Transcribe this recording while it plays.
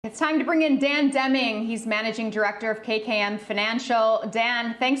It's time to bring in Dan Deming. He's Managing Director of KKM Financial.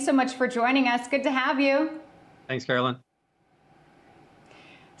 Dan, thanks so much for joining us. Good to have you. Thanks, Carolyn.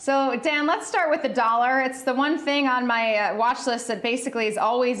 So, Dan, let's start with the dollar. It's the one thing on my watch list that basically is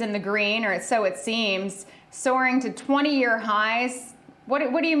always in the green, or so it seems, soaring to 20-year highs. What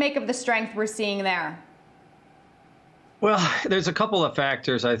do you make of the strength we're seeing there? Well, there's a couple of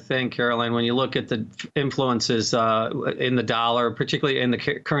factors, I think, Caroline, when you look at the influences in the dollar, particularly in the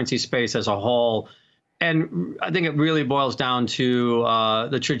currency space as a whole. And I think it really boils down to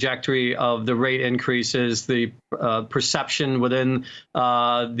the trajectory of the rate increases, the perception within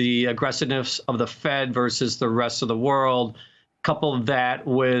the aggressiveness of the Fed versus the rest of the world. Couple that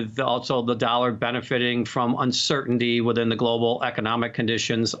with also the dollar benefiting from uncertainty within the global economic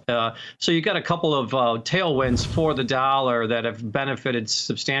conditions. So you got a couple of tailwinds for the dollar that have benefited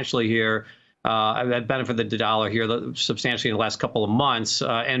substantially here, that benefited the dollar here substantially in the last couple of months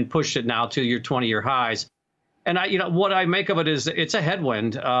and pushed it now to your 20-year highs. And what I make of it is it's a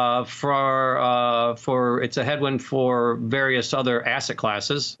headwind it's a headwind for various other asset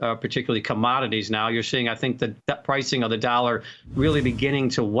classes, particularly commodities. Now you're seeing, I think, that pricing of the dollar really beginning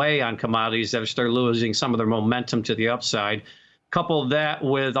to weigh on commodities that have started losing some of their momentum to the upside. Couple that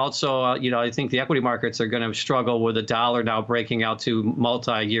with also, I think the equity markets are going to struggle with the dollar now breaking out to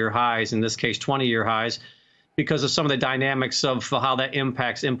multi-year highs, in this case, 20-year highs, because of some of the dynamics of how that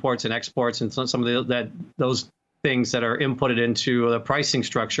impacts imports and exports and some of those things that are inputted into the pricing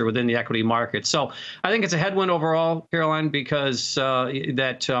structure within the equity market. So I think it's a headwind overall, Caroline, because of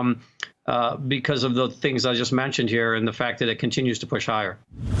the things I just mentioned here and the fact that it continues to push higher.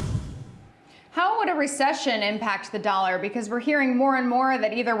 How would a recession impact the dollar? Because we're hearing more and more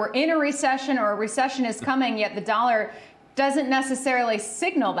that either we're in a recession or a recession is coming, yet the dollar doesn't necessarily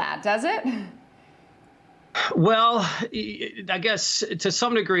signal that, does it? Well, I guess to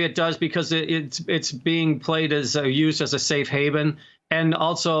some degree it does, because it's being played as used as a safe haven, and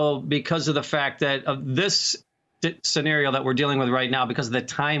also because of the fact that of this scenario that we're dealing with right now, because of the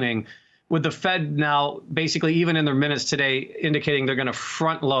timing, with the Fed now basically even in their minutes today indicating they're going to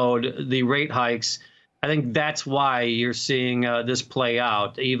front load the rate hikes. I think that's why you're seeing this play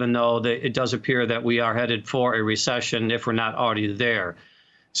out, even though it does appear that we are headed for a recession if we're not already there.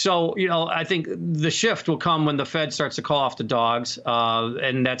 So, I think the shift will come when the Fed starts to call off the dogs,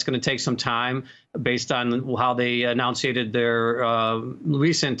 and that's going to take some time based on how they enunciated their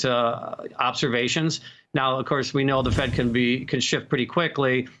recent observations. Now, of course, we know the Fed can shift pretty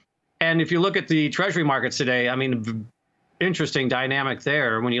quickly. And if you look at the Treasury markets today, I mean, interesting dynamic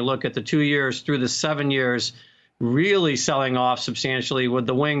there. When you look at the 2 years through the 7 years, really selling off substantially, with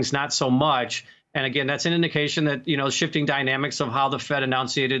the wings not so much. And again, that's an indication that, shifting dynamics of how the Fed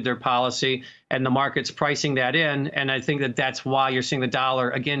enunciated their policy and the market's pricing that in. And I think that that's why you're seeing the dollar,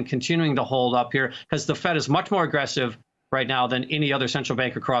 again, continuing to hold up here, because the Fed is much more aggressive right now than any other central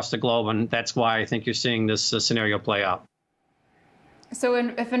bank across the globe. And that's why I think you're seeing this scenario play out. So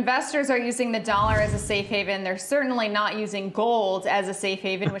if investors are using the dollar as a safe haven, they're certainly not using gold as a safe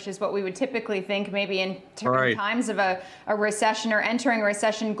haven, which is what we would typically think maybe in times of a recession or entering a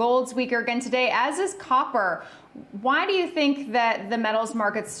recession. Gold's weaker again today, as is copper. Why do you think that the metals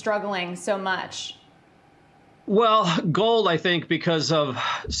market's struggling so much? Well, gold, I think, because of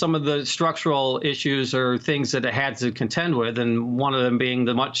some of the structural issues or things that it had to contend with, and one of them being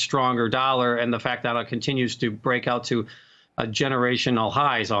the much stronger dollar and the fact that it continues to break out to generational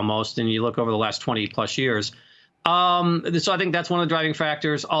highs almost, and you look over the last 20 plus years. So I think that's one of the driving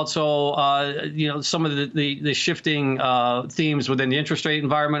factors. Also, some of the shifting themes within the interest rate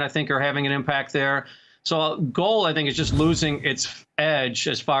environment, I think, are having an impact there. So gold, I think, is just losing its edge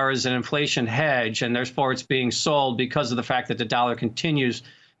as far as an inflation hedge, and therefore it's being sold because of the fact that the dollar continues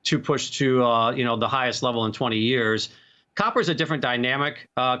to push to the highest level in 20 years. Copper is a different dynamic.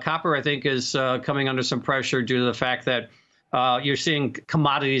 Copper, I think, is coming under some pressure due to the fact that you're seeing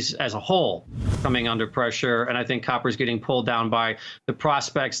commodities as a whole coming under pressure. And I think copper is getting pulled down by the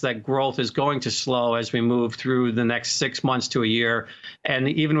prospects that growth is going to slow as we move through the next 6 months to a year. And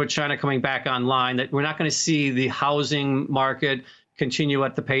even with China coming back online, that we're not going to see the housing market continue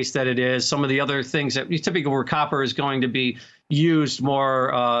at the pace that it is. Some of the other things that typically where copper is going to be used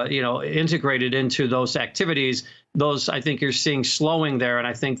more, integrated into those activities, those I think you're seeing slowing there. And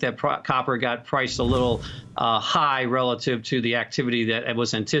I think that copper got priced a little high relative to the activity that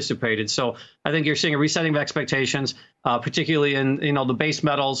was anticipated. So I think you're seeing a resetting of expectations, particularly in, the base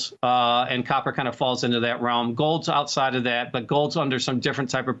metals, and copper kind of falls into that realm. Gold's outside of that, but gold's under some different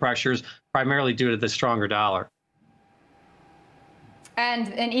type of pressures, primarily due to the stronger dollar. And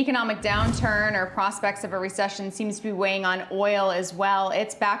an economic downturn or prospects of a recession seems to be weighing on oil as well.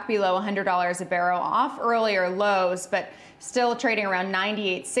 It's back below $100 a barrel, off earlier lows, but still trading around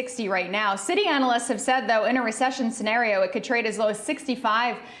 $98.60 right now. Citi analysts have said, though, in a recession scenario, it could trade as low as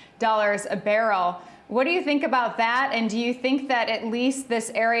 $65 a barrel. What do you think about that? And do you think that at least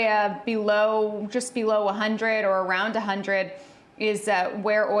this area below, just below 100 or around 100 is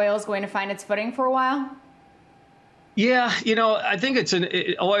where oil is going to find its footing for a while? Yeah, I think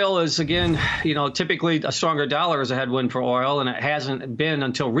oil is, again, typically a stronger dollar is a headwind for oil, and it hasn't been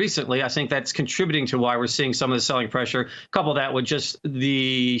until recently. I think that's contributing to why we're seeing some of the selling pressure. Couple that with just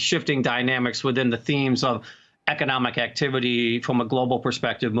the shifting dynamics within the themes of economic activity from a global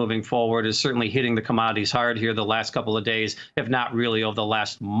perspective moving forward is certainly hitting the commodities hard here the last couple of days, if not really over the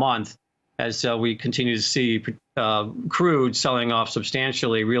last month, as we continue to see crude selling off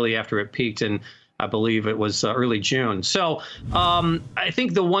substantially, really after it peaked in, I believe it was early June. So I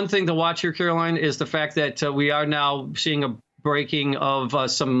think the one thing to watch here, Caroline, is the fact that we are now seeing a breaking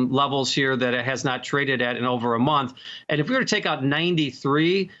of some levels here that it has not traded at in over a month. And if we were to take out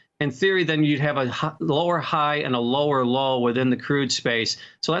 93, in theory, then you'd have a lower high and a lower low within the crude space.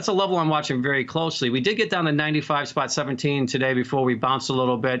 So that's a level I'm watching very closely. We did get down to 95.17 today before we bounced a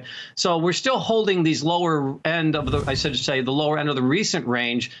little bit. So we're still holding these lower end of the lower end of the recent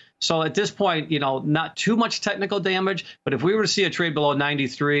range. So at this point, not too much technical damage, but if we were to see a trade below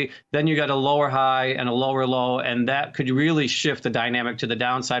 93, then you got a lower high and a lower low, and that could really shift the dynamic to the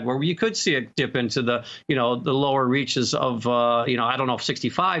downside, where you could see it dip into the, the lower reaches of, I don't know if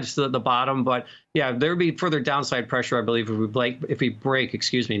 65 is the bottom, but yeah, there'd be further downside pressure, I believe, if we break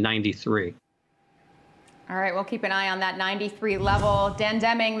 93. All right, we'll keep an eye on that 93 level. Dan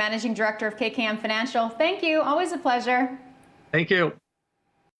Deming, Managing Director of KKM Financial. Thank you. Always a pleasure. Thank you.